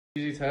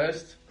Easy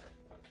test,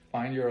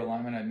 find your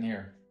alignment at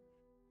near.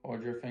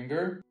 Hold your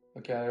finger,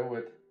 look at it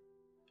with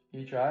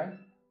each eye,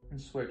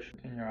 and switch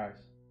in your eyes.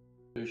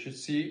 You should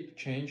see a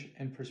change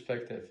in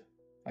perspective,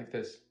 like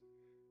this,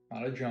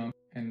 not a jump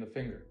in the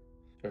finger.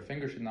 Your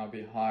finger should not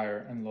be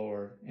higher and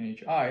lower in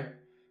each eye,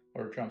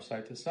 or jump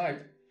side to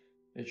side.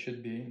 It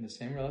should be in the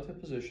same relative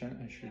position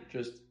and should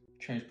just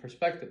change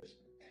perspectives.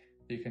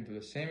 You can do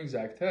the same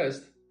exact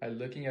test by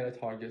looking at a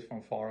target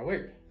from far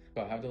away.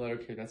 So I have the letter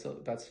K, that's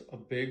a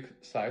big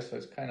size, so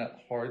it's kind of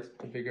hard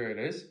the bigger it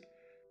is.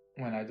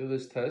 When I do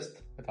this test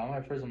without my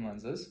prism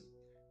lenses,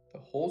 the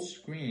whole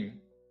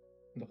screen,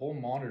 the whole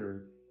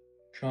monitor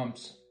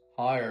jumps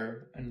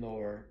higher and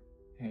lower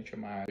in each of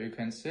my eyes. You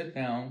can sit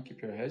down,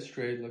 keep your head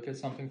straight, look at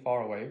something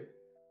far away,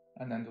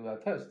 and then do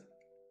that test.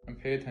 And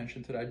pay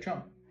attention to that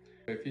jump.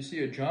 If you see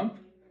a jump,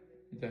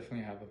 you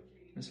definitely have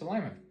a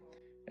misalignment.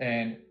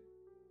 And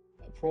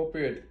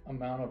appropriate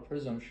amount of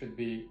prism should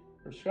be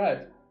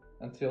prescribed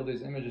until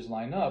these images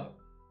line up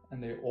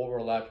and they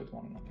overlap with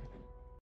one another.